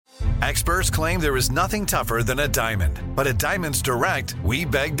Experts claim there is nothing tougher than a diamond. But at Diamonds Direct, we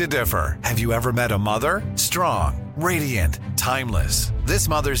beg to differ. Have you ever met a mother? Strong, radiant, timeless. This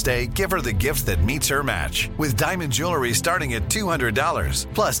Mother's Day, give her the gift that meets her match. With diamond jewelry starting at $200.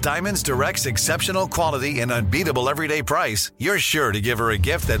 Plus Diamonds Direct's exceptional quality and unbeatable everyday price, you're sure to give her a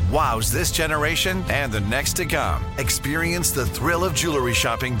gift that wows this generation and the next to come. Experience the thrill of jewelry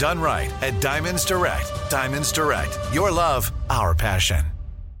shopping done right at Diamonds Direct. Diamonds Direct. Your love, our passion.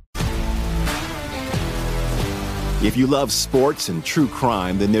 If you love sports and true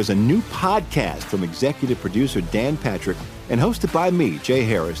crime, then there's a new podcast from executive producer Dan Patrick and hosted by me, Jay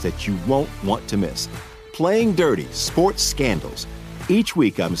Harris, that you won't want to miss. Playing Dirty: Sports Scandals. Each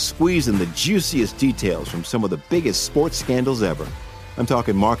week, I'm squeezing the juiciest details from some of the biggest sports scandals ever. I'm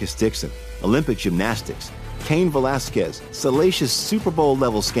talking Marcus Dixon, Olympic gymnastics, Cain Velasquez, salacious Super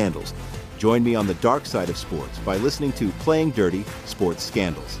Bowl-level scandals. Join me on the dark side of sports by listening to Playing Dirty: Sports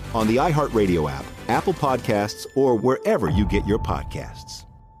Scandals on the iHeartRadio app, Apple Podcasts, or wherever you get your podcasts.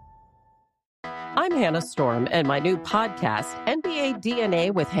 I'm Hannah Storm, and my new podcast, NBA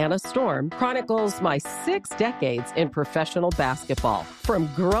DNA with Hannah Storm, chronicles my 6 decades in professional basketball. From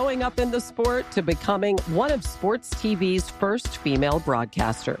growing up in the sport to becoming one of sports TV's first female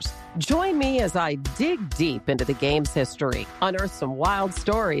broadcasters. Join me as I dig deep into the game's history, unearth some wild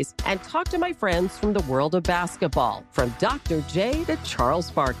stories, and talk to my friends from the world of basketball, from Dr. J to Charles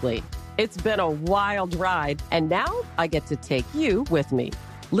Barkley. It's been a wild ride, and now I get to take you with me.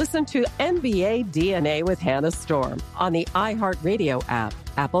 Listen to NBA DNA with Hannah Storm on the iHeartRadio app,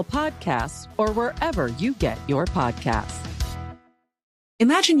 Apple Podcasts, or wherever you get your podcasts.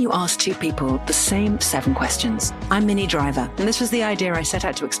 Imagine you ask 2 people the same 7 questions. I'm Minnie Driver, and this was the idea I set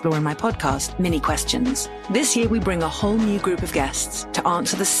out to explore in my podcast, Minnie Questions. This year, we bring a whole new group of guests to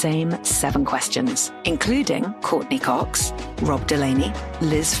answer the same 7 questions, including Courtney Cox, Rob Delaney,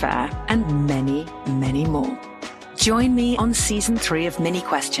 Liz Phair, and many, many more. Join me on Season 3 of Minnie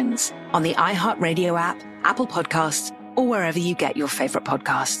Questions on the iHeartRadio app, Apple Podcasts, or wherever you get your favorite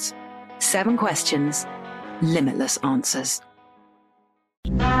podcasts. 7 questions, limitless answers.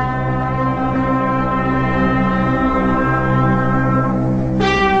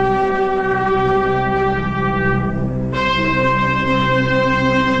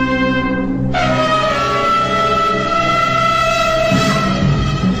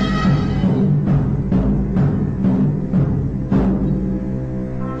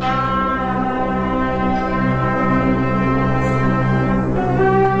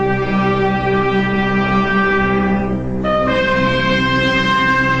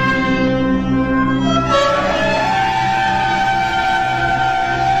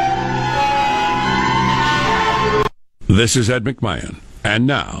 This is Ed McMahon, and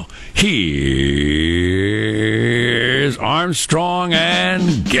now, here's Armstrong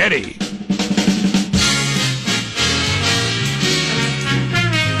and Getty.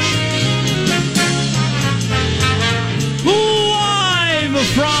 Live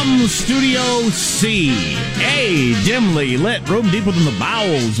from Studio C, a dimly lit room deep within the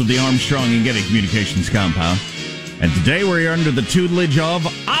bowels of the Armstrong and Getty Communications compound. And today we're under the tutelage of,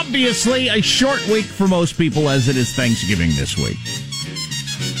 obviously, a short week for most people, as it is Thanksgiving this week.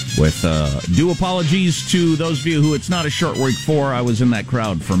 With due apologies to those of you who it's not a short week for. I was in that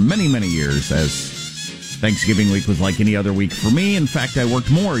crowd for many, many years, as Thanksgiving week was like any other week for me. In fact, I worked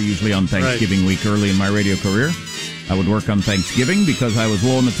more usually on Thanksgiving week early in my radio career. I would work on Thanksgiving because I was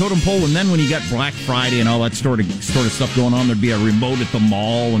low on the totem pole, and then when you got Black Friday and all that sort of stuff going on, there'd be a remote at the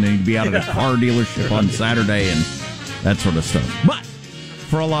mall, and then you'd be out at a car dealership on Saturday, and that sort of stuff. But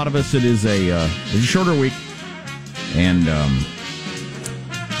for a lot of us, it is a shorter week. And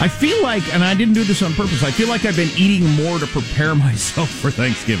I feel like, and I didn't do this on purpose, I feel like I've been eating more to prepare myself for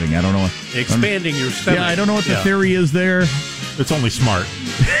Thanksgiving. I don't know. Expanding your stomach. Yeah, I don't know what the theory is there. It's only smart.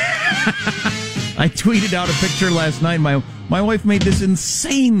 I tweeted out a picture last night. My wife made this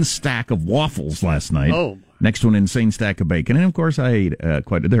insane stack of waffles last night. Oh. Next to an insane stack of bacon. And, of course, I ate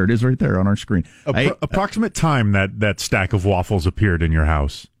quite a... There it is right there on our screen. Approximate time that stack of waffles appeared in your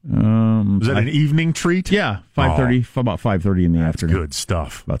house? Was that an evening treat? Yeah, 5:30, about 5:30 in the afternoon. Good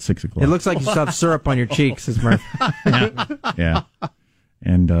stuff. About 6 o'clock. It looks like you still have syrup on your cheeks, as Murph. Yeah.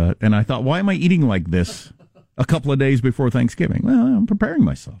 And I thought, why am I eating like this a couple of days before Thanksgiving? Well, I'm preparing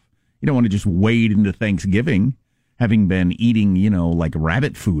myself. You don't want to just wade into Thanksgiving having been eating, like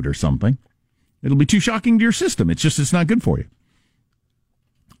rabbit food or something. It'll be too shocking to your system. It's not good for you.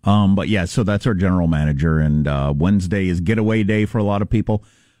 But yeah, so that's our general manager, and Wednesday is getaway day for a lot of people.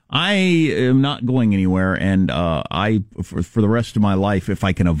 I am not going anywhere, and for the rest of my life, if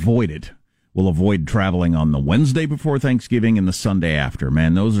I can avoid it, We'll avoid traveling on the Wednesday before Thanksgiving and the Sunday after.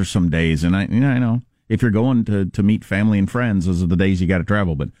 Man, those are some days. And I know if you're going to meet family and friends, those are the days you got to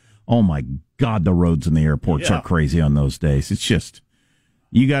travel. But, oh, my God, the roads and the airports are crazy on those days. It's just,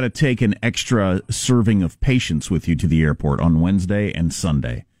 you got to take an extra serving of patience with you to the airport on Wednesday and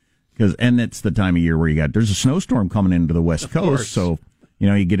Sunday. And it's the time of year where there's a snowstorm coming into the West Coast. So,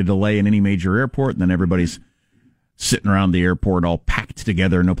 you get a delay in any major airport, and then everybody's sitting around the airport all packed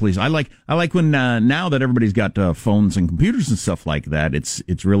together, no police. I like when now that everybody's got phones and computers and stuff like that.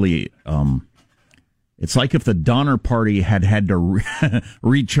 It's really it's like if the Donner Party had to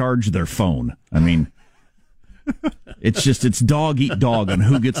recharge their phone. I mean, it's dog eat dog on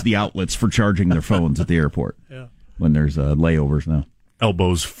who gets the outlets for charging their phones at the airport when there's layovers now.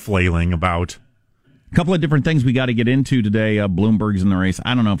 Elbows flailing about. A couple of different things we got to get into today. Bloomberg's in the race.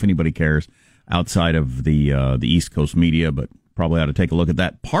 I don't know if anybody cares outside of the East Coast media, but probably ought to take a look at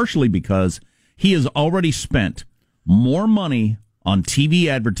that, partially because he has already spent more money on TV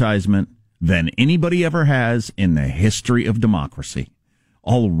advertisement than anybody ever has in the history of democracy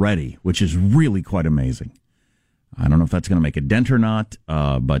already, which is really quite amazing. I don't know if that's going to make a dent or not,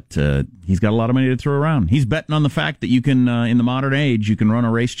 but he's got a lot of money to throw around. He's betting on the fact that you can, in the modern age, you can run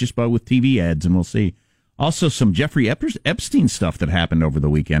a race just with TV ads, and we'll see. Also, some Jeffrey Epstein stuff that happened over the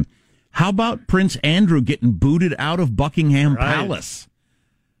weekend. How about Prince Andrew getting booted out of Buckingham Palace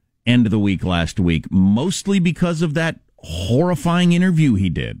end of the week last week, mostly because of that horrifying interview he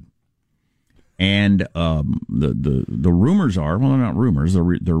did. And the rumors are, well, they're not rumors,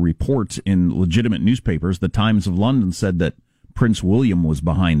 they're reports in legitimate newspapers. The Times of London said that Prince William was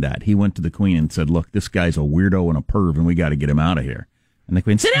behind that. He went to the Queen and said, look, this guy's a weirdo and a perv, and we got to get him out of here. And the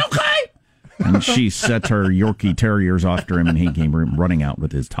Queen said, okay! And she set her Yorkie Terriers after him, and he came running out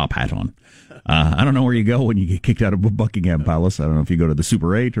with his top hat on. I don't know where you go when you get kicked out of Buckingham Palace. I don't know if you go to the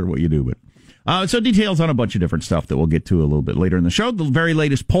Super 8 or what you do, but so details on a bunch of different stuff that we'll get to a little bit later in the show. The very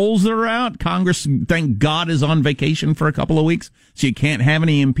latest polls that are out. Congress, thank God, is on vacation for a couple of weeks, so you can't have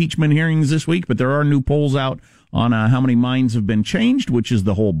any impeachment hearings this week, but there are new polls out on how many minds have been changed, which is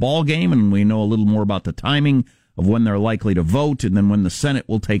the whole ball game, and we know a little more about the timing of when they're likely to vote, and then when the Senate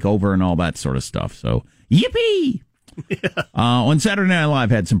will take over and all that sort of stuff. So, yippee! On Saturday Night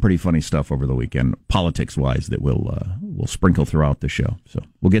Live had some pretty funny stuff over the weekend, politics-wise, that we'll sprinkle throughout the show. So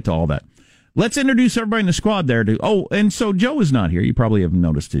we'll get to all that. Let's introduce everybody in the squad there. And so Joe is not here. You probably have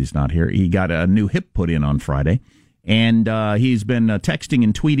noticed he's not here. He got a new hip put in on Friday, and he's been texting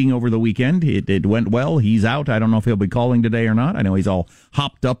and tweeting over the weekend. It went well. He's out. I don't know if he'll be calling today or not. I know he's all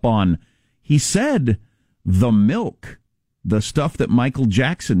hopped up on, he said, the milk, the stuff that Michael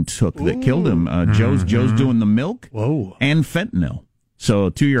Jackson took that killed him. Joe's doing the milk and fentanyl. So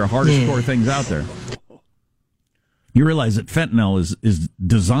two of your hardest core things out there. You realize that fentanyl is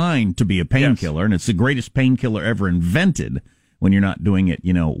designed to be a painkiller, and it's the greatest painkiller ever invented when you're not doing it,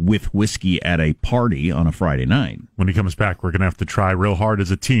 with whiskey at a party on a Friday night. When he comes back, we're going to have to try real hard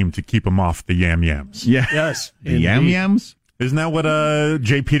as a team to keep him off the yams. Yeah. Yes. The yams? Isn't that what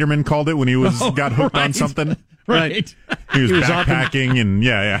Jay Peterman called it when he got hooked on something? Right. He was backpacking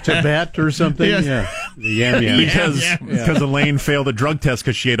and Tibet or something. Yes. Yeah. The yams. Because Elaine failed a drug test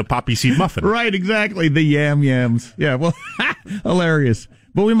because she ate a poppy seed muffin. Right, exactly. The yams. Yeah, well, hilarious.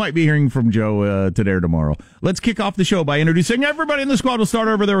 But we might be hearing from Joe today or tomorrow. Let's kick off the show by introducing everybody in the squad. We'll start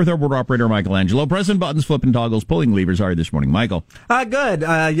over there with our board operator, Michelangelo. Pressing buttons, flipping toggles, pulling levers. How are you this morning, Michael? Good.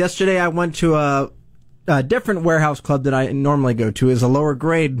 Yesterday I went to a different warehouse club that I normally go to. Is a lower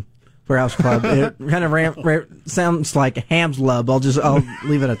grade warehouse club. It kind of sounds like Ham's Lub. I'll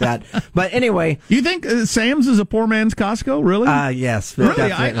leave it at that. But anyway, you think Sam's is a poor man's Costco? Really? Yes.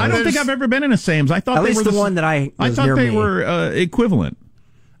 Really? I don't think I've ever been in a Sam's. I thought at they least were the one that I thought they were equivalent.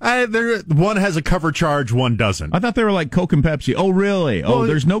 One has a cover charge, one doesn't. I thought they were like Coke and Pepsi. Oh, really? Well,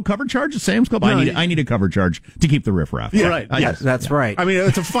 there's no cover charge at Sam's Club? No, I need a cover charge to keep the riffraff. Yeah, right. Yes, that's right. I mean,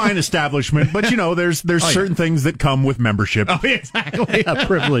 it's a fine establishment, but, there's certain things that come with membership. Oh, exactly.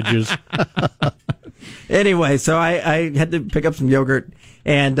 Privileges. Anyway, so I had to pick up some yogurt,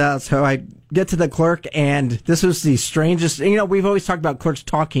 and so I get to the clerk, and this was the strangest. We've always talked about clerks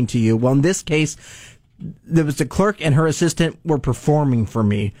talking to you. Well, in this case, there was the clerk and her assistant were performing for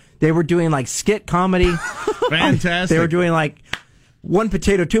me. They were doing like skit comedy. Fantastic. They were doing like 1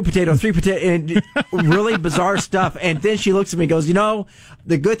 potato, 2 potato, 3 potato, and really bizarre stuff. And then she looks at me and goes,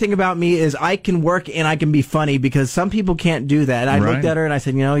 the good thing about me is I can work and I can be funny because some people can't do that. And I looked at her and I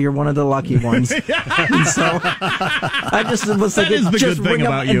said, you're one of the lucky ones. And so I just was like, that is the just good thing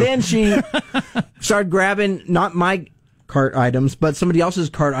about you. And then she started grabbing not my cart items, but somebody else's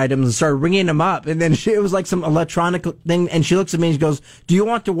cart items, and started ringing them up. And then it was like some electronic thing. And she looks at me and she goes, "Do you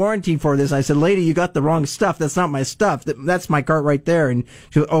want the warranty for this?" I said, "Lady, you got the wrong stuff. That's not my stuff. That's my cart right there." And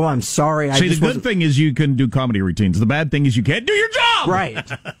she goes, "Oh, I'm sorry." See, the good thing is you can do comedy routines. The bad thing is you can't do your job. Right.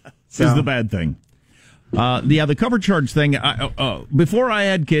 This is the bad thing. The cover charge thing, before I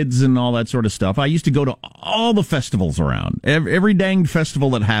had kids and all that sort of stuff, I used to go to all the festivals around. Every dang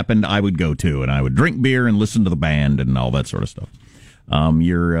festival that happened, I would go to, and I would drink beer and listen to the band and all that sort of stuff.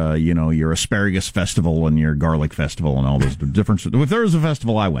 Your asparagus festival and your garlic festival and all those different. If there was a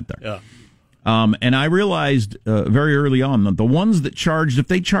festival, I went there. Yeah. And I realized very early on that the ones that charged, if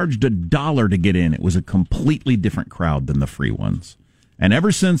they charged $1 to get in, it was a completely different crowd than the free ones. And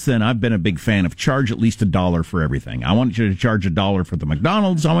ever since then, I've been a big fan of charge at least $1 for everything. I want you to charge $1 for the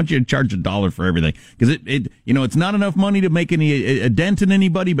McDonald's. I want you to charge $1 for everything. Because it's not enough money to make a dent in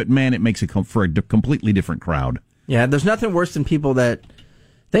anybody, but man, it makes it for a completely different crowd. Yeah, there's nothing worse than people that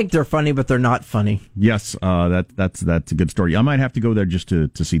think they're funny, but they're not funny. Yes, that's a good story. I might have to go there just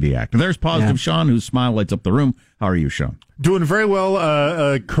to see the act. There's Positive Sean, whose smile lights up the room. How are you, Sean? Doing very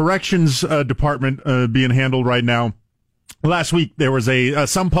well. Corrections department being handled right now. Last week, there was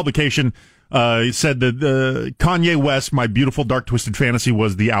some publication said that Kanye West, My Beautiful Dark Twisted Fantasy,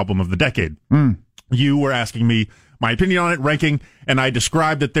 was the album of the decade. You were asking me my opinion on it, ranking, and I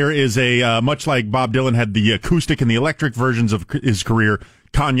described that there is much like Bob Dylan had the acoustic and the electric versions of his career,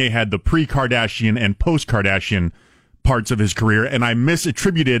 Kanye had the pre-Kardashian and post-Kardashian parts of his career, and I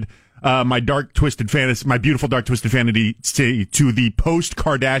misattributed my beautiful dark twisted fantasy to the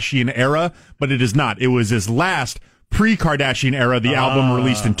post-Kardashian era, but it is not. It was his last pre-Kardashian era, the album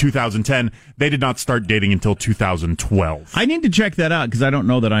released in 2010. They did not start dating until 2012. I need to check that out because I don't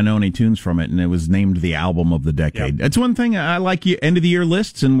know that I know any tunes from it, and it was named the album of the decade. That's one thing I like. End of the year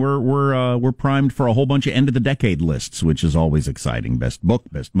lists, and we're primed for a whole bunch of end of the decade lists, which is always exciting. Best book,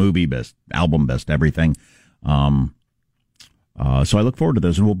 best movie, best album, best everything. So I look forward to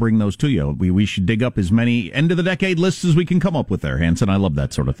those, and we'll bring those to you. We should dig up as many end-of-the-decade lists as we can come up with there, Hanson. I love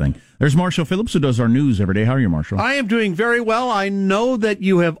that sort of thing. There's Marshall Phillips, who does our news every day. How are you, Marshall? I am doing very well. I know that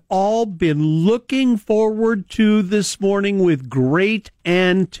you have all been looking forward to this morning with great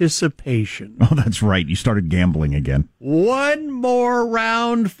anticipation. Oh, that's right. You started gambling again. One more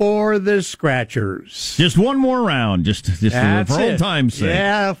round for the Scratchers. Just one more round, just for old time's sake.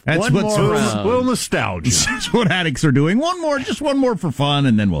 Yeah, that's one more round. A little nostalgia. That's what addicts are doing. Just one more for fun,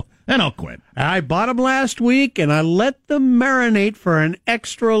 and then I'll quit. I bought them last week, and I let them marinate for an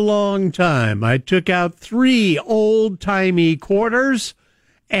extra long time. I took out 3 old-timey quarters,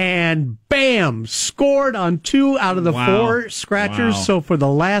 and bam, scored on 2 out of the 4 Scratchers. Wow. So for the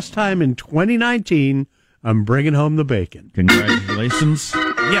last time in 2019, I'm bringing home the bacon. Congratulations.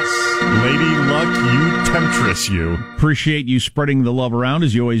 Yes. Lady Luck, you temptress, you. Appreciate you spreading the love around,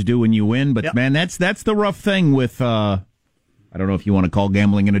 as you always do when you win. But, man, that's the rough thing with... I don't know if you want to call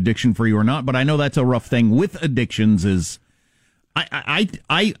gambling an addiction for you or not, but I know that's a rough thing with addictions is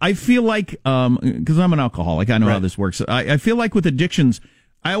I feel like, because I'm an alcoholic, I know how this works. I feel like with addictions,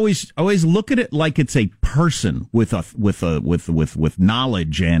 I always look at it like it's a person with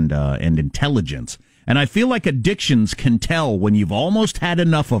knowledge and intelligence. And I feel like addictions can tell when you've almost had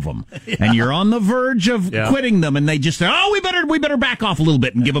enough of them, and you're on the verge of quitting them, and they just say, "Oh, we better back off a little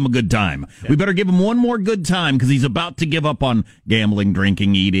bit and give him a good time. We better give him one more good time because he's about to give up on gambling,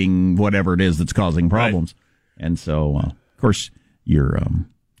 drinking, eating, whatever it is that's causing problems." Right. And so, of course, your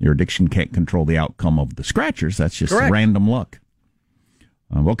addiction can't control the outcome of the Scratchers. That's just random luck.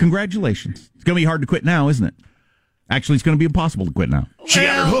 Well, congratulations. It's going to be hard to quit now, isn't it? Actually, it's going to be impossible to quit now. She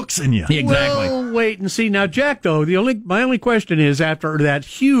got her hooks in you. Exactly. We'll wait and see. Now, Jack, though, my only question is, after that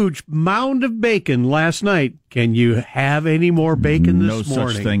huge mound of bacon last night, can you have any more bacon this morning?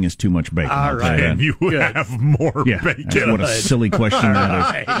 No such thing as too much bacon. All right. Can you have more bacon? What a silly question that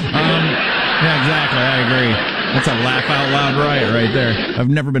is. Yeah, exactly. I agree. That's a laugh out loud right there. I've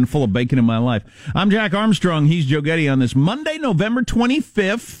never been full of bacon in my life. I'm Jack Armstrong. He's Joe Getty on this Monday, November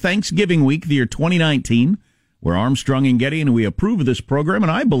 25th, Thanksgiving week, the year 2019. We're Armstrong and Getty, and we approve of this program,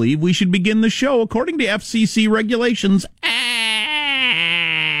 and I believe we should begin the show according to FCC regulations at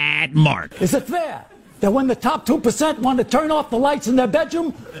Mark. Is it fair that when the top 2% want to turn off the lights in their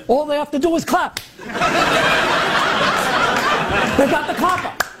bedroom, all they have to do is clap? They got the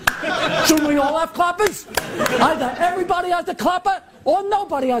clapper. Shouldn't we all have clappers? Either everybody has a clapper or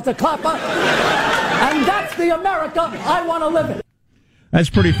nobody has a clapper. And that's the America I want to live in. That's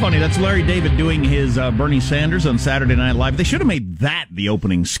pretty funny. That's Larry David doing his Bernie Sanders on Saturday Night Live. They should have made that the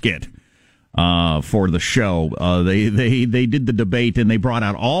opening skit. for the show. They did the debate and they brought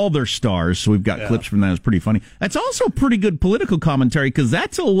out all their stars. So we've got clips from that. It's pretty funny. That's also pretty good political commentary because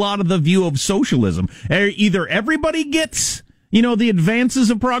that's a lot of the view of socialism. Either everybody gets, the advances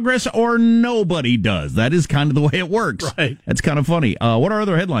of progress or nobody does. That is kind of the way it works. Right. That's kind of funny. What are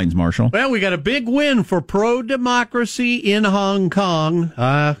other headlines, Marshall? Well, we got a big win for pro-democracy in Hong Kong.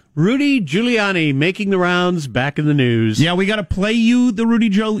 Rudy Giuliani making the rounds back in the news. Yeah, we got to play you the Rudy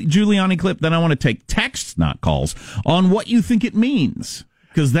Giuliani clip. Then I want to take texts, not calls, on what you think it means.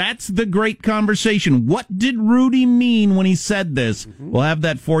 Because that's the great conversation. What did Rudy mean when he said this? We'll have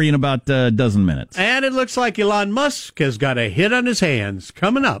that for you in about a dozen minutes. And it looks like Elon Musk has got a hit on his hands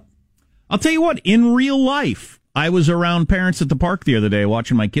coming up. I'll tell you what, in real life, I was around parents at the park the other day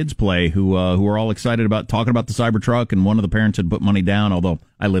watching my kids play who were all excited about talking about the Cybertruck, and one of the parents had put money down, although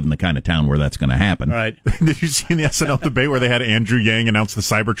I live in the kind of town where that's going to happen. Right. Did you see the SNL debate where they had Andrew Yang announce the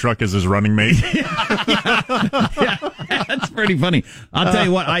Cybertruck as his running mate? Yeah, that's pretty funny. I'll tell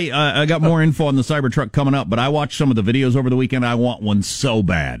you what, I got more info on the Cybertruck coming up, but I watched some of the videos over the weekend. I want one so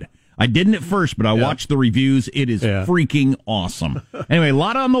bad. I didn't at first, but I watched the reviews. It is freaking awesome. Anyway, a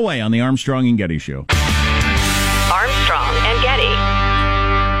lot on the way on the Armstrong and Getty Show. Armstrong and Getty.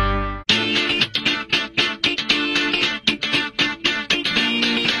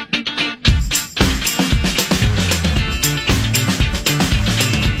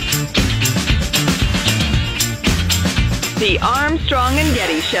 The Armstrong and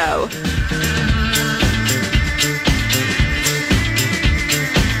Getty Show.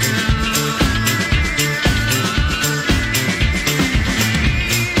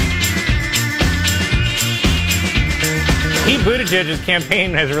 Pete Buttigieg's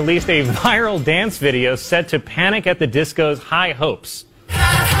campaign has released a viral dance video set to Panic at the Disco's High Hopes.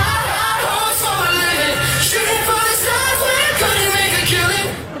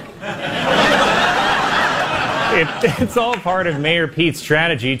 It's all part of Mayor Pete's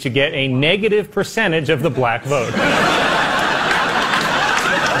strategy to get a negative percentage of the black vote.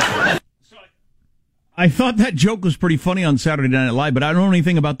 I thought that joke was pretty funny on Saturday Night Live, but I don't know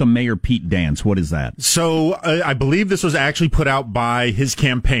anything about the Mayor Pete dance. What is that? So I believe this was actually put out by his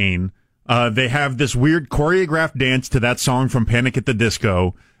campaign. They have this weird choreographed dance to that song from Panic at the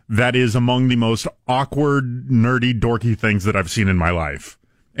Disco that is among the most awkward, nerdy, dorky things that I've seen in my life.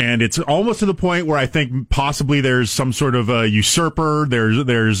 And it's almost to the point where I think possibly there's some sort of a usurper.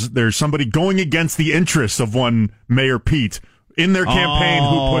 There's somebody going against the interests of one Mayor Pete in their campaign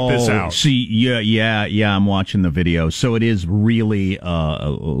who put this out. See, yeah, I'm watching the video. So it is really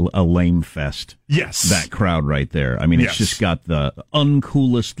a lame fest. Yes. That crowd right there. I mean, it's just got the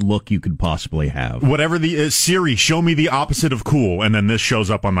uncoolest look you could possibly have. Whatever the Siri, show me the opposite of cool, and then this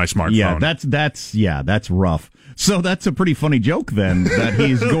shows up on my smartphone. Yeah, that's rough. So that's a pretty funny joke then, that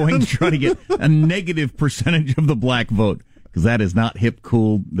he's going to try to get a negative percentage of the black vote, because that is not hip,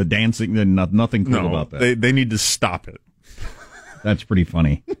 cool, the dancing, nothing cool about that. They need to stop it. That's pretty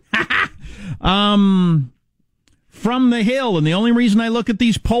funny. From the Hill, and the only reason I look at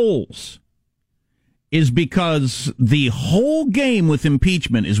these polls is because the whole game with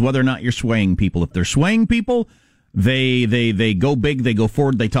impeachment is whether or not you're swaying people. If they're swaying people, they go big, they go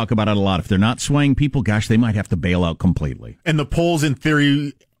forward, they talk about it a lot. If they're not swaying people, gosh, they might have to bail out completely. And the polls, in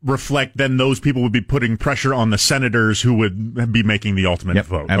theory, reflect then those people would be putting pressure on the senators who would be making the ultimate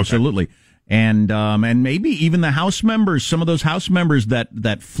vote. Absolutely. Okay. And maybe even the House members, some of those House members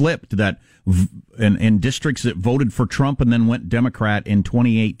that flipped, in districts that voted for Trump and then went Democrat in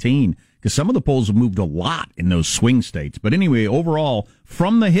 2018, because some of the polls have moved a lot in those swing states. But anyway, overall,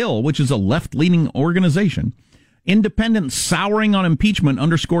 From the Hill, which is a left-leaning organization, independent souring on impeachment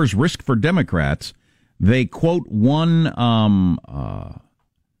underscores risk for Democrats. They quote one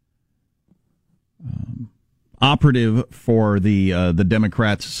operative for the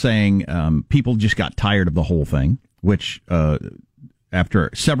Democrats saying people just got tired of the whole thing, which after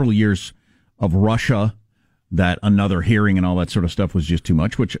several years of Russia, that another hearing and all that sort of stuff was just too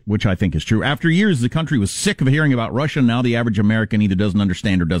much, which I think is true. After years, the country was sick of hearing about Russia. Now the average American either doesn't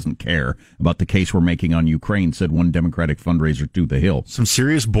understand or doesn't care about the case we're making on Ukraine, said one Democratic fundraiser to The Hill. Some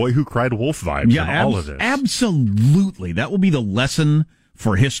serious Boy Who Cried Wolf vibes in all of this. Absolutely. That will be the lesson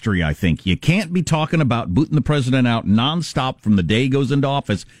for history, I think. You can't be talking about booting the president out nonstop from the day he goes into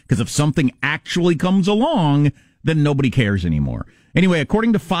office, because if something actually comes along, then nobody cares anymore. Anyway,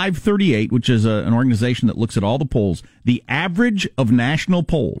 according to 538, which is an organization that looks at all the polls, the average of national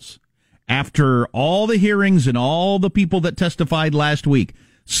polls, after all the hearings and all the people that testified last week,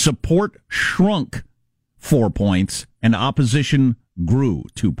 support shrunk 4 points and opposition grew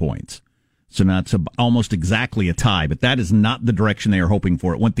 2 points. So now it's almost exactly a tie, but that is not the direction they are hoping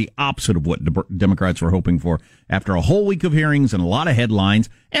for. It went the opposite of what Democrats were hoping for after a whole week of hearings and a lot of headlines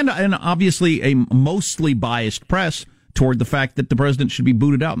and obviously a mostly biased press toward the fact that the president should be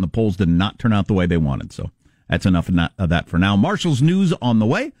booted out, and the polls did not turn out the way they wanted. So that's enough of that for now. Marshall's news on the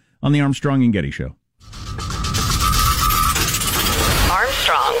way on the Armstrong and Getty Show.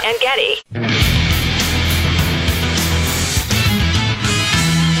 Armstrong and Getty.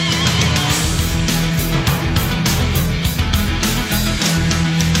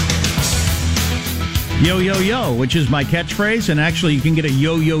 Yo, yo, yo, which is my catchphrase, and actually you can get a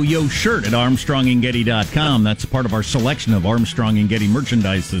yo, yo, yo shirt at ArmstrongandGetty.com. That's part of our selection of Armstrong and Getty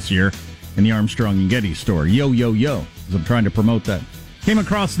merchandise this year in the Armstrong and Getty store. Yo, yo, yo, as I'm trying to promote that. Came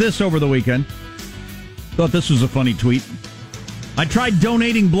across this over the weekend. Thought this was a funny tweet. I tried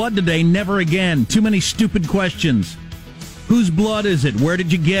donating blood today, never again. Too many stupid questions. Whose blood is it? Where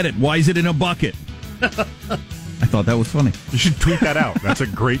did you get it? Why is it in a bucket? I thought that was funny. You should tweet that out. That's a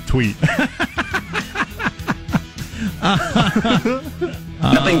great tweet.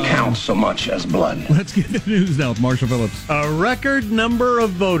 Nothing counts so much as blood. Let's get the news now with Marshall Phillips. A record number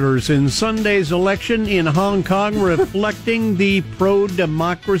of voters in Sunday's election in Hong Kong, reflecting the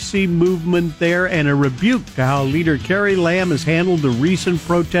pro-democracy movement there, and a rebuke to how leader Carrie Lam has handled the recent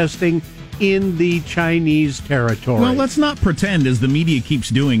protesting in the Chinese territory. Well, let's not pretend, as the media keeps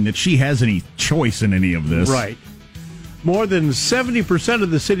doing, that she has any choice in any of this. Right. More than 70%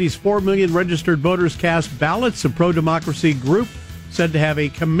 of the city's 4 million registered voters cast ballots. A pro-democracy group said to have a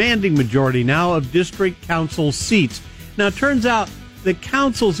commanding majority now of district council seats. Now, it turns out the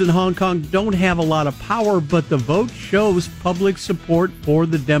councils in Hong Kong don't have a lot of power, but the vote shows public support for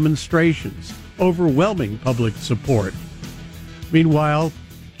the demonstrations. Overwhelming public support. Meanwhile,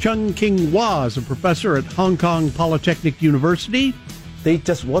 Chung King-Hwa is a professor at Hong Kong Polytechnic University. They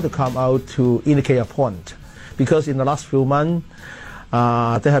just want to come out to indicate a point. Because in the last few months,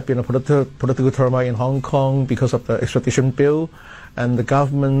 there have been a political turmoil in Hong Kong because of the extradition bill, and the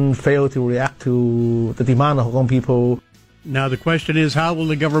government failed to react to the demand of Hong Kong people. Now the question is, how will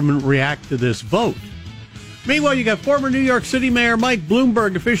the government react to this vote? Meanwhile, you got former New York City Mayor Mike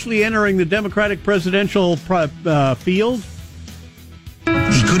Bloomberg officially entering the Democratic presidential field.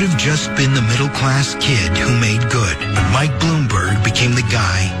 He could have just been the middle-class kid who made good, but Mike Bloomberg became the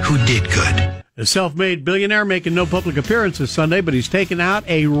guy who did good. A self-made billionaire making no public appearances Sunday, but he's taken out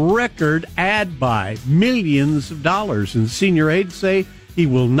a record ad buy, millions of dollars, and senior aides say he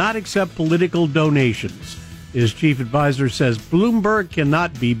will not accept political donations. His chief advisor says Bloomberg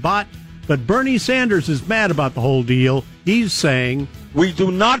cannot be bought, but Bernie Sanders is mad about the whole deal. He's saying, "We do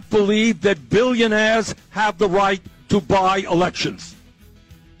not believe that billionaires have the right to buy elections."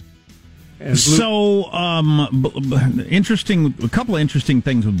 So, interesting. A couple of interesting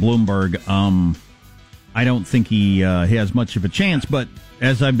things with Bloomberg. I don't think he has much of a chance. But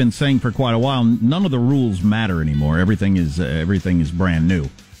as I've been saying for quite a while, none of the rules matter anymore. Everything is brand new.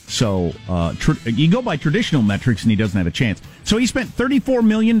 So you go by traditional metrics, and he doesn't have a chance. So he spent $34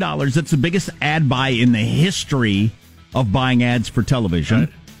 million. That's the biggest ad buy in the history of buying ads for television, right,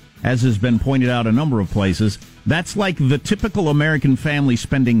 as has been pointed out a number of places. That's like the typical American family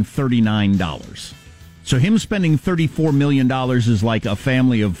spending $39. So him spending $34 million is like a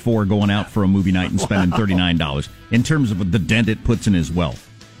family of four going out for a movie night and spending $39 in terms of the dent it puts in his wealth.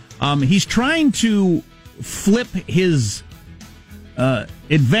 He's trying to flip his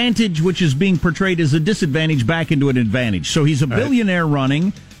advantage, which is being portrayed as a disadvantage, back into an advantage. So he's a billionaire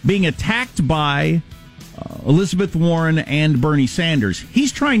running, being attacked by Elizabeth Warren and Bernie Sanders.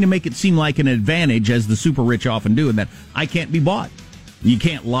 He's trying to make it seem like an advantage, as the super rich often do, in that I can't be bought. You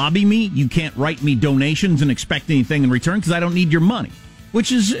can't lobby me. You can't write me donations and expect anything in return because I don't need your money,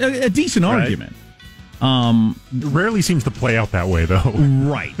 which is a decent argument. It rarely seems to play out that way, though.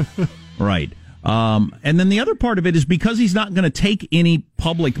 Right. Right. And then the other part of it is because he's not going to take any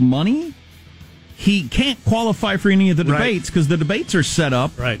public money, he can't qualify for any of the debates because the debates are set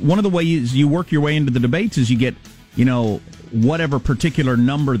up. Right. One of the ways you work your way into the debates is you get, whatever particular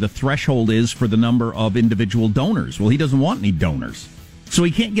number the threshold is for the number of individual donors. Well, he doesn't want any donors, so he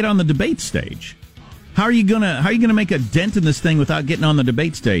can't get on the debate stage. How are you gonna make a dent in this thing without getting on the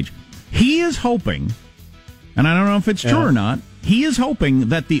debate stage? He is hoping, and I don't know if it's true or not, he is hoping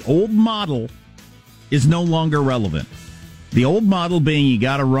that the old model is no longer relevant. The old model being you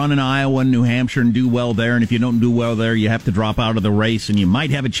got to run in Iowa and New Hampshire and do well there, and if you don't do well there, you have to drop out of the race, and you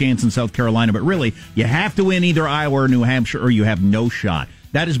might have a chance in South Carolina, but really, you have to win either Iowa or New Hampshire, or you have no shot.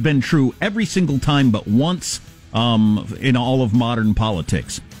 That has been true every single time but once in all of modern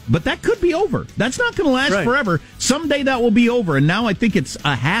politics. But that could be over. That's not going to last forever. Someday that will be over. And now I think it's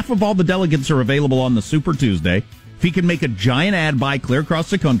a half of all the delegates are available on the Super Tuesday. If he can make a giant ad buy clear across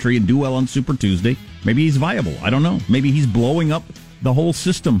the country and do well on Super Tuesday, maybe he's viable. I don't know. Maybe he's blowing up the whole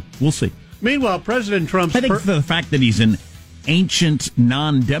system. We'll see. Meanwhile, President Trump's... I think the fact that he's an ancient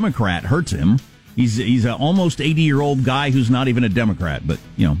non-Democrat hurts him. He's an almost 80-year-old guy who's not even a Democrat. But,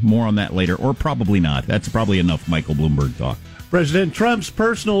 more on that later. Or probably not. That's probably enough Michael Bloomberg talk. President Trump's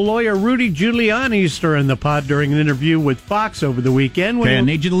personal lawyer, Rudy Giuliani, stirring the pot during an interview with Fox over the weekend. Okay, I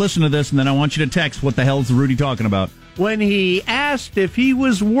need you to listen to this, and then I want you to text what the hell is Rudy talking about. When he asked if he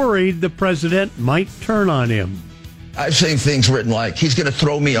was worried the president might turn on him. I've seen things written like, he's going to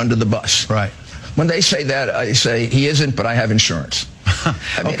throw me under the bus. Right. When they say that, I say, he isn't, but I have insurance.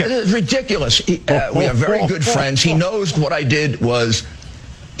 I mean, it's ridiculous. We are very good friends. He knows what I did was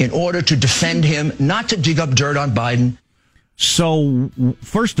in order to defend him, not to dig up dirt on Biden. So,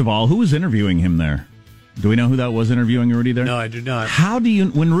 first of all, who was interviewing him there? Do we know who that was interviewing Rudy there? No, I do not. How do you,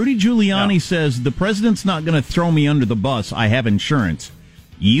 when Rudy Giuliani says, the president's not going to throw me under the bus, I have insurance,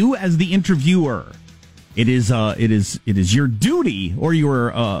 you as the interviewer, it is your duty, or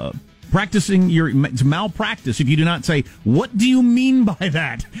your practicing it's malpractice if you do not say, what do you mean by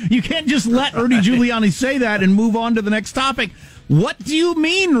that? You can't just let Rudy Giuliani say that and move on to the next topic. What do you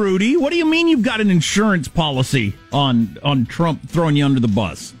mean, Rudy? What do you mean you've got an insurance policy on Trump throwing you under the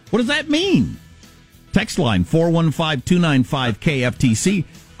bus? What does that mean? Text line 415-295-KFTC.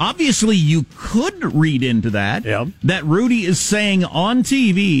 Obviously, you could read into that that Rudy is saying on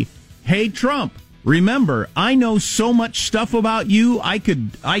TV, hey, Trump, remember, I know so much stuff about you, I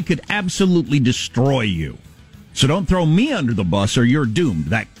could absolutely destroy you. So don't throw me under the bus or you're doomed.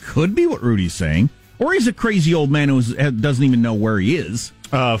 That could be what Rudy's saying. Or he's a crazy old man who doesn't even know where he is.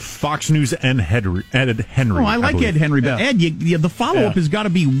 Fox News and Ed Henry. Oh, I like Ed Henry, but Ed, the follow-up has got to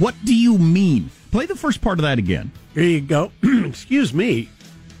be, what do you mean? Play the first part of that again. Here you go. Excuse me.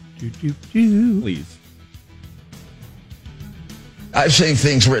 Please. I've seen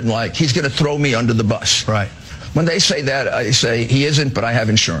things written like, he's going to throw me under the bus. Right. When they say that, I say, he isn't, but I have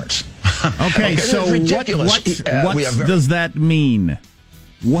insurance. Okay, so what does that mean?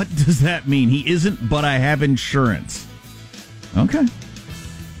 What does that mean? He isn't, but I have insurance. Okay.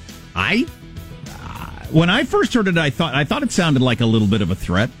 When I first heard it, I thought it sounded like a little bit of a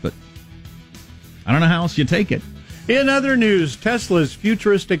threat, but I don't know how else you take it. In other news, Tesla's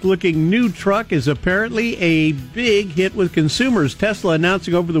futuristic-looking new truck is apparently a big hit with consumers. Tesla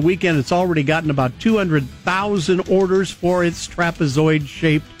announcing over the weekend it's already gotten about 200,000 orders for its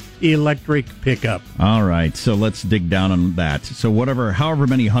trapezoid-shaped electric pickup. All right, so let's dig down on that. So however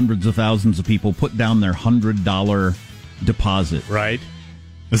many hundreds of thousands of people put down their $100 deposit. Right.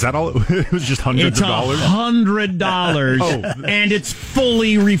 Is that all? It was just hundreds of dollars? It's $100, and it's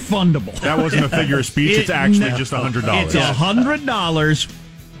fully refundable. That wasn't a figure of speech. It's actually just $100. It's $100,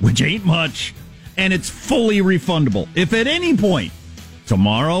 which ain't much, and it's fully refundable. If at any point,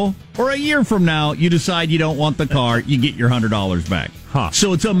 tomorrow or a year from now, you decide you don't want the car, you get your $100 back.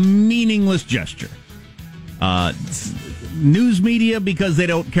 So it's a meaningless gesture. News media, because they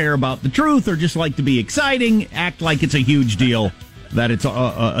don't care about the truth or just like to be exciting, act like it's a huge deal that it's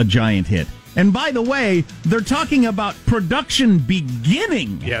a giant hit. And by the way, they're talking about production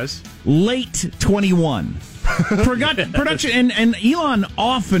beginning late 21. Production, and Elon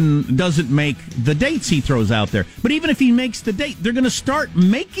often doesn't make the dates he throws out there. But even if he makes the date, they're going to start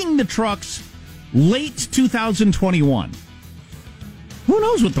making the trucks late 2021. Who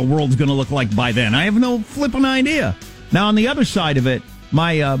knows what the world's going to look like by then? I have no flipping idea. Now, on the other side of it,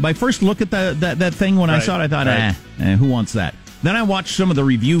 my first look at that thing when I saw it, I thought, who wants that? Then I watched some of the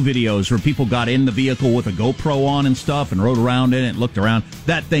review videos where people got in the vehicle with a GoPro on and stuff and rode around in it and looked around.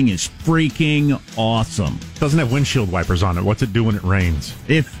 That thing is freaking awesome. Doesn't have windshield wipers on it. What's it do when it rains?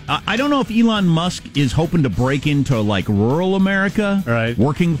 I don't know if Elon Musk is hoping to break into like rural America,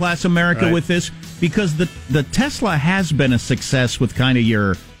 working class America with this, because the Tesla has been a success with kind of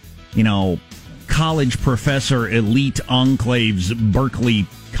your, college professor elite enclaves Berkeley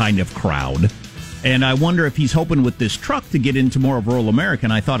kind of crowd. And I wonder if he's hoping with this truck to get into more of rural America.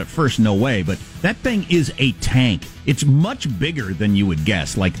 And I thought at first, no way. But that thing is a tank. It's much bigger than you would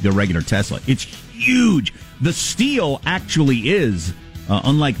guess, like the regular Tesla. It's huge. The steel actually is,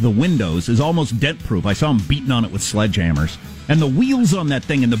 unlike the windows, is almost dent-proof. I saw him beating on it with sledgehammers. And the wheels on that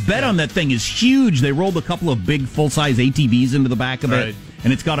thing and the bed on that thing is huge. They rolled a couple of big full-size ATVs into the back of it.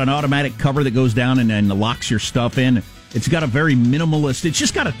 And it's got an automatic cover that goes down and locks your stuff in. It's got a very minimalist, it's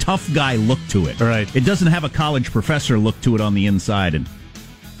just got a tough guy look to it. It doesn't have a college professor look to it on the inside. And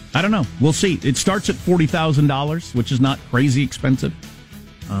I don't know. We'll see. It starts at $40,000, which is not crazy expensive.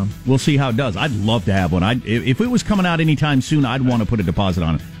 We'll see how it does. I'd love to have one. If it was coming out anytime soon, I'd want to put a deposit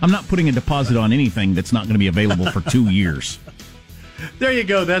on it. I'm not putting a deposit on anything that's not going to be available for 2 years. There you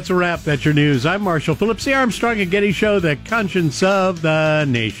go. That's a wrap. That's your news. I'm Marshall Phillips, the Armstrong and Getty Show, the conscience of the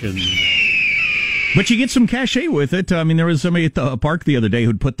nation. But you get some cachet with it. I mean, there was somebody at the park the other day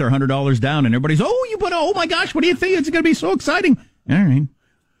who'd put their $100 down, and everybody's, oh my gosh, what do you think? It's going to be so exciting. All right.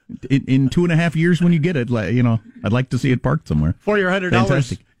 In 2.5 years when you get it, I'd like to see it parked somewhere. For your $100,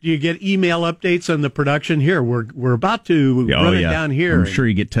 Fantastic. Do you get email updates on the production? Here, we're about to run it down here. I'm sure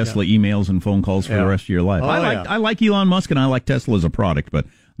you get Tesla emails and phone calls for the rest of your life. I like Elon Musk, and I like Tesla as a product, but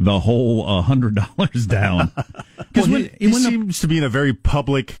the whole $100 down. Because he seems to be in a very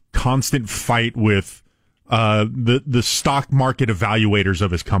public, constant fight with the stock market evaluators of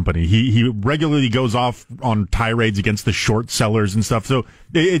his company. He regularly goes off on tirades against the short sellers and stuff. So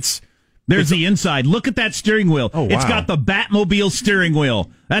There's the inside. Look at that steering wheel. Oh, wow. It's got the Batmobile steering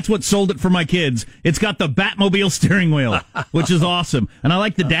wheel. That's what sold it for my kids. It's got the Batmobile steering wheel, which is awesome. And I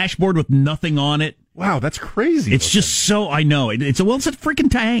like the dashboard with nothing on it. Wow, that's crazy. It's just so, I know. It's a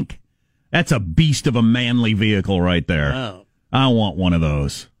freaking tank. That's a beast of a manly vehicle right there. Oh. I want one of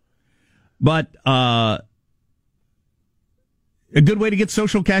those. But a good way to get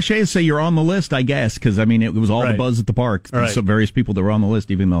social cachet is say you're on the list, I guess, because, I mean, it was all the buzz at the park. Right. So various people that were on the list,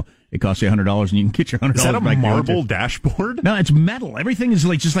 even though it costs you $100 and you can get your $100 Is that a back. marble dashboard? No, it's metal. Everything is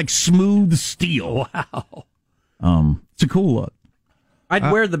just like smooth steel. Wow. It's a cool look. I'd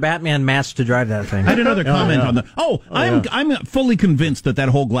wear the Batman mask to drive that thing. I had another comment on that. I'm fully convinced that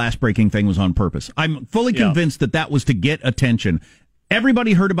whole glass breaking thing was on purpose. I'm fully convinced that was to get attention.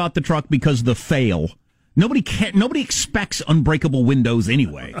 Everybody heard about the truck because of the fail. Nobody expects unbreakable windows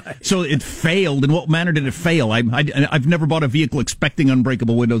anyway. Right. So it failed. And what manner did it fail? I've never bought a vehicle expecting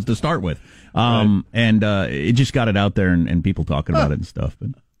unbreakable windows to start with. And it just got it out there and people talking about it and stuff. But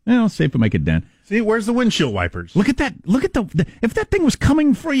safe to make a dent. See, where's the windshield wipers? Look at that. Look at the if that thing was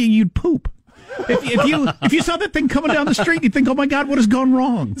coming for you, you'd poop. If you saw that thing coming down the street, you'd think, oh my God, what has gone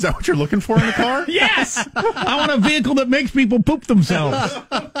wrong? Is that what you're looking for in the car? Yes! I want a vehicle that makes people poop themselves.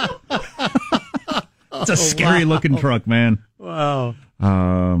 It's a scary looking truck, man. Wow.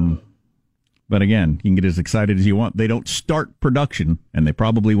 But again, you can get as excited as you want. They don't start production, and they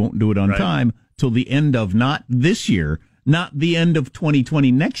probably won't do it on time till the end of not this year, not the end of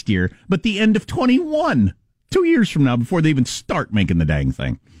 2020 next year, but the end of 21, 2 years from now, before they even start making the dang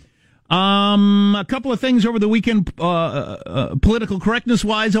thing. A couple of things over the weekend, political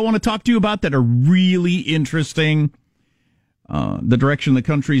correctness-wise, I want to talk to you about that are really interesting. The direction the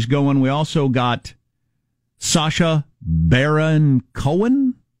country's going. We also got Sacha Baron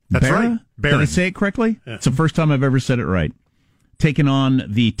Cohen. That's right. Did I say it correctly? Yeah. It's the first time I've ever said it right. Taking on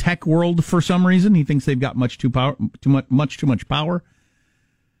the tech world for some reason. He thinks they've got much too much power.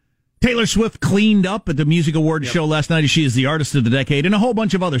 Taylor Swift cleaned up at the Music Awards show last night as she is the artist of the decade, and a whole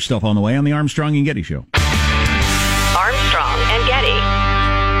bunch of other stuff on the way on the Armstrong and Getty Show. Armstrong and Getty.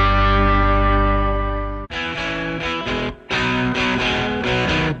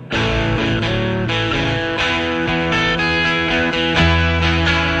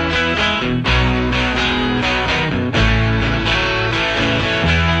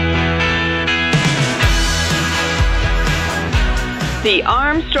 The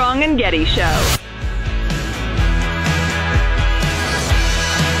Armstrong and Getty Show.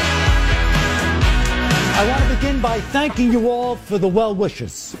 I want to begin by thanking you all for the well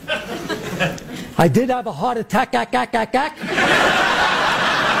wishes. I did have a heart attack, but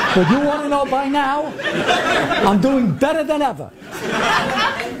you want to know by now, I'm doing better than ever.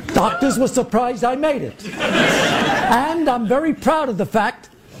 Doctors were surprised I made it. And I'm very proud of the fact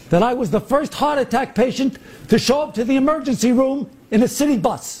that I was the first heart attack patient to show up to the emergency room in a city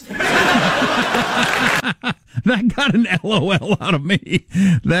bus. That got an LOL out of me.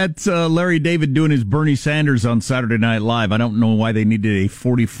 That's Larry David doing his Bernie Sanders on Saturday Night Live. I don't know why they needed a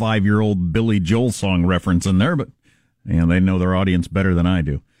 45-year-old Billy Joel song reference in there, but they know their audience better than I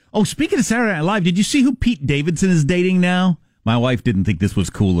do. Oh, speaking of Saturday Night Live, did you see who Pete Davidson is dating now? My wife didn't think this was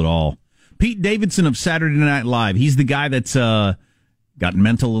cool at all. Pete Davidson of Saturday Night Live. He's the guy that's got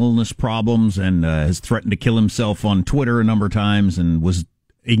mental illness problems and has threatened to kill himself on Twitter a number of times and was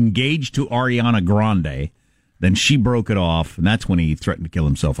engaged to Ariana Grande. Then she broke it off, and that's when he threatened to kill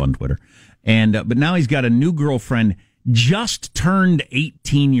himself on Twitter. And but now he's got a new girlfriend, just turned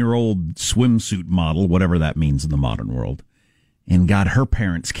 18-year-old swimsuit model, whatever that means in the modern world. And God, her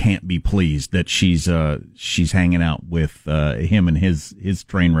parents can't be pleased that she's hanging out with him and his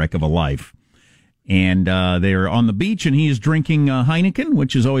train wreck of a life. And they're on the beach, and he is drinking Heineken,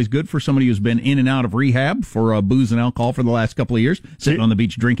 which is always good for somebody who's been in and out of rehab for booze and alcohol for the last couple of years, sitting on the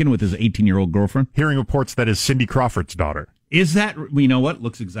beach drinking with his 18-year-old girlfriend. Hearing reports that is Cindy Crawford's daughter. Is that, you know what,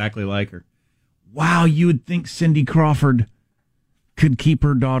 looks exactly like her. Wow, you would think Cindy Crawford could keep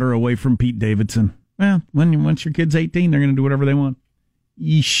her daughter away from Pete Davidson. Well, once your kid's 18, they're going to do whatever they want.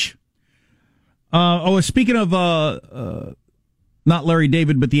 Yeesh. Speaking of not Larry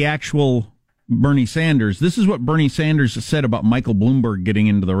David, but the actual Bernie Sanders, this is what Bernie Sanders said about Michael Bloomberg getting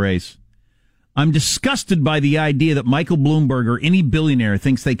into the race. I'm disgusted by the idea that Michael Bloomberg or any billionaire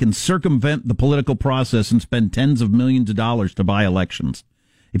thinks they can circumvent the political process and spend tens of millions of dollars to buy elections.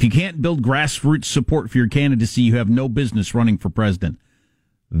 If you can't build grassroots support for your candidacy, you have no business running for president.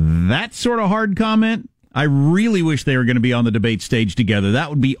 That sort of hard comment, I really wish they were going to be on the debate stage together. That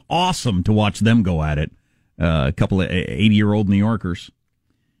would be awesome to watch them go at it. A couple of 80-year-old New Yorkers.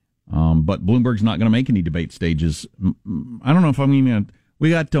 But Bloomberg's not going to make any debate stages. I don't know if I'm even going to... We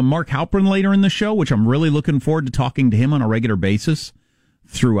got Mark Halperin later in the show, which I'm really looking forward to talking to him on a regular basis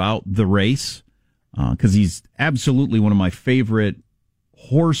throughout the race, because he's absolutely one of my favorite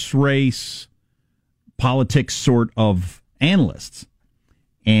horse race politics sort of analysts.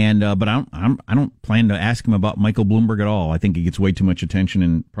 And but I don't plan to ask him about Michael Bloomberg at all. I think he gets way too much attention,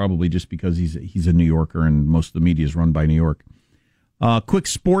 and probably just because he's a New Yorker and most of the media is run by New York. Quick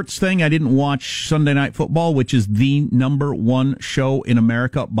sports thing. I didn't watch Sunday Night Football, which is the number one show in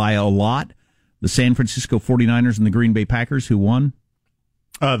America by a lot. The San Francisco 49ers and the Green Bay Packers, who won?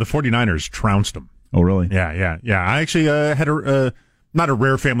 The 49ers trounced them. Oh, really? Yeah. I actually had not a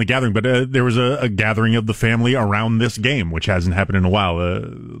rare family gathering, but there was a gathering of the family around this game, which hasn't happened in a while.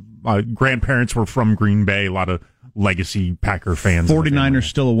 My grandparents were from Green Bay, a lot of legacy Packer fans. 49ers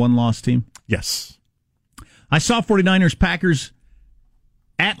still a one-loss team? Yes. I saw 49ers Packers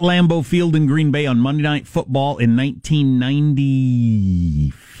at Lambeau Field in Green Bay on Monday Night Football in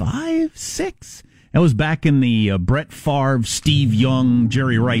 1995-6. That was back in the Brett Favre, Steve Young,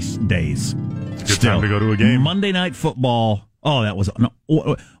 Jerry Rice days. Good time to go to a game. Monday Night Football. Oh, that was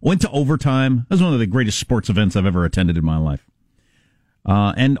went to overtime. That was one of the greatest sports events I've ever attended in my life.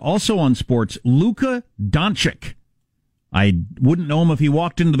 And also on sports, Luka Doncic. I wouldn't know him if he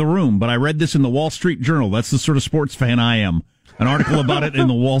walked into the room, but I read this in the Wall Street Journal. That's the sort of sports fan I am. An article about it in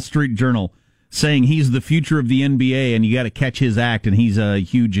the Wall Street Journal saying he's the future of the NBA and you got to catch his act, and he's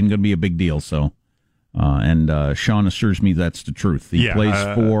huge and going to be a big deal. So, Sean assures me that's the truth. He plays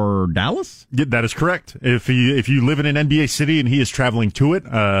for Dallas? Yeah, that is correct. If you live in an NBA city and he is traveling to it,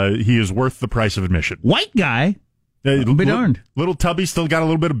 he is worth the price of admission. White guy? Be darned. Little tubby, still got a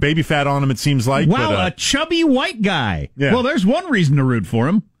little bit of baby fat on him, it seems like. Wow, a chubby white guy. Yeah. Well, there's one reason to root for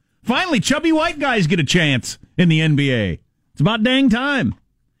him. Finally, chubby white guys get a chance in the NBA. It's about dang time.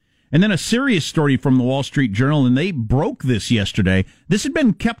 And then a serious story from the Wall Street Journal, and they broke this yesterday. This had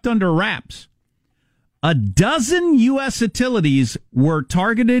been kept under wraps. 12 U.S. utilities were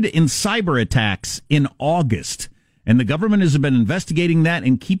targeted in cyber attacks in August, and the government has been investigating that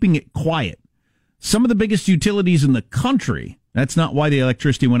and keeping it quiet. Some of the biggest utilities in the country, that's not why the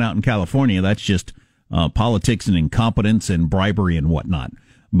electricity went out in California, that's just politics and incompetence and bribery and whatnot.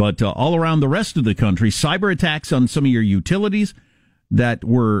 But all around the rest of the country, cyber attacks on some of your utilities that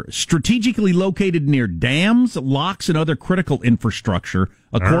were strategically located near dams, locks, and other critical infrastructure,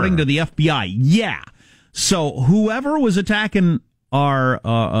 according to the FBI. Yeah. So whoever was attacking our,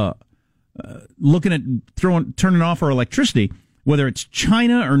 looking at turning off our electricity, whether it's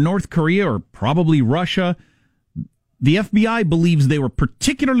China or North Korea or probably Russia, the FBI believes they were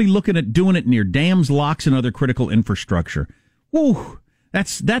particularly looking at doing it near dams, locks, and other critical infrastructure. Whew.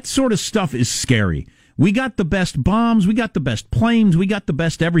 That sort of stuff is scary. We got the best bombs, we got the best planes, we got the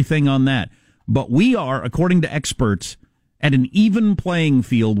best everything on that. But we are, according to experts, at an even playing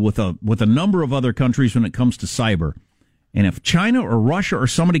field with a number of other countries when it comes to cyber. And if China or Russia or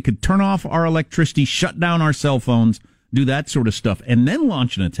somebody could turn off our electricity, shut down our cell phones, do that sort of stuff, and then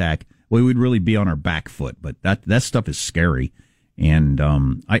launch an attack, well, we'd really be on our back foot. But that stuff is scary. And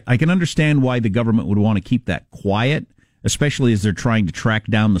I can understand why the government would want to keep that quiet, especially as they're trying to track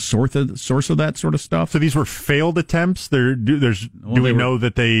down the source of that sort of stuff. So these were failed attempts? Do we know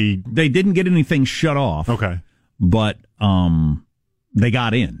that they didn't get anything shut off? Okay. But they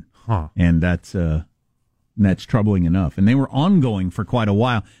got in. Huh. And that's troubling enough. And they were ongoing for quite a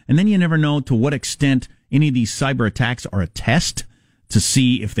while. And then you never know to what extent any of these cyber attacks are a test to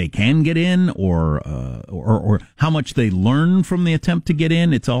see if they can get in or how much they learn from the attempt to get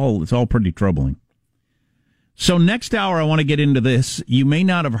in. It's all pretty troubling. So next hour, I want to get into this. You may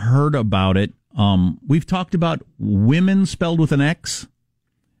not have heard about it. We've talked about women spelled with an X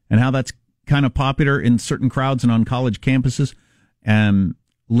and how that's kind of popular in certain crowds and on college campuses.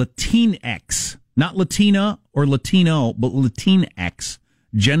 Latinx, not Latina or Latino, but Latinx,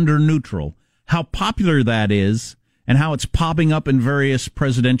 gender neutral. How popular that is and how it's popping up in various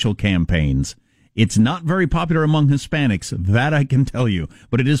presidential campaigns. It's not very popular among Hispanics, that I can tell you,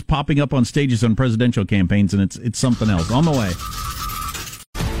 but it is popping up on stages on presidential campaigns, and it's something else. On the way.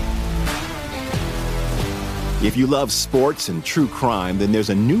 If you love sports and true crime, then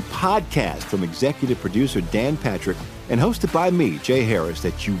there's a new podcast from executive producer Dan Patrick and hosted by me, Jay Harris,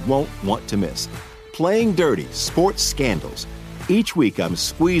 that you won't want to miss. Playing Dirty: Sports Scandals. Each week, I'm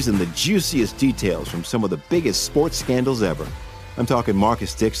squeezing the juiciest details from some of the biggest sports scandals ever. I'm talking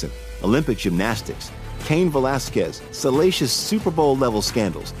Marcus Dixon, Olympic gymnastics, Cain Velasquez, salacious Super Bowl-level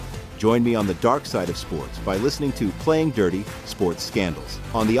scandals. Join me on the dark side of sports by listening to Playing Dirty: Sports Scandals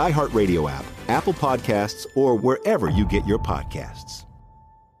on the iHeartRadio app, Apple Podcasts, or wherever you get your podcasts.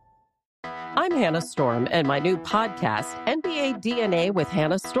 I'm Hannah Storm, and my new podcast, NBA DNA with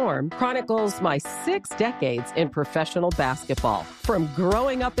Hannah Storm, chronicles my 6 decades in professional basketball. From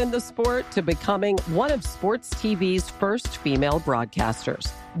growing up in the sport to becoming one of sports TV's first female broadcasters.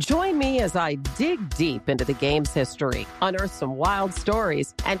 Join me as I dig deep into the game's history, unearth some wild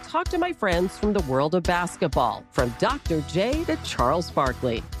stories, and talk to my friends from the world of basketball, from Dr. J to Charles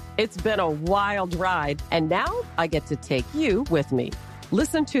Barkley. It's been a wild ride, and now I get to take you with me.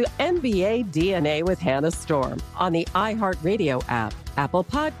 Listen to NBA DNA with Hannah Storm on the iHeartRadio app, Apple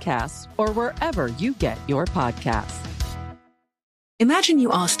Podcasts, or wherever you get your podcasts. Imagine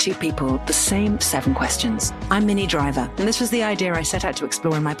you ask 2 people the same 7 questions. I'm Minnie Driver, and this was the idea I set out to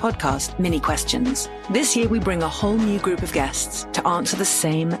explore in my podcast, Mini Questions. This year, we bring a whole new group of guests to answer the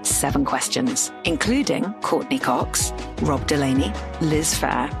same 7 questions, including Courtney Cox, Rob Delaney, Liz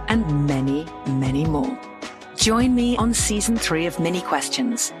Phair, and many, many more. Join me on Season 3 of Mini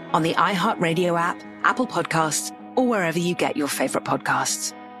Questions on the iHeartRadio app, Apple Podcasts, or wherever you get your favorite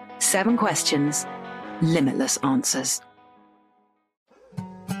podcasts. 7 questions, limitless answers.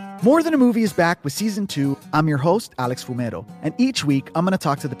 More Than a Movie is back with Season 2. I'm your host, Alex Fumero, and each week I'm going to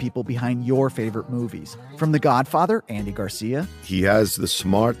talk to the people behind your favorite movies. From The Godfather, Andy Garcia. He has the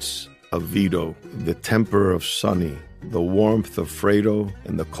smarts of Vito, the temper of Sonny, the warmth of Fredo,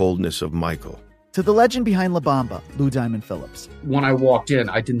 and the coldness of Michael. To the legend behind La Bamba, Lou Diamond Phillips. When I walked in,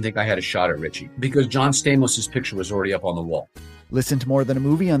 I didn't think I had a shot at Richie because John Stamos' picture was already up on the wall. Listen to More Than a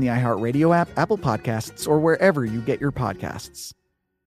Movie on the iHeartRadio app, Apple Podcasts, or wherever you get your podcasts.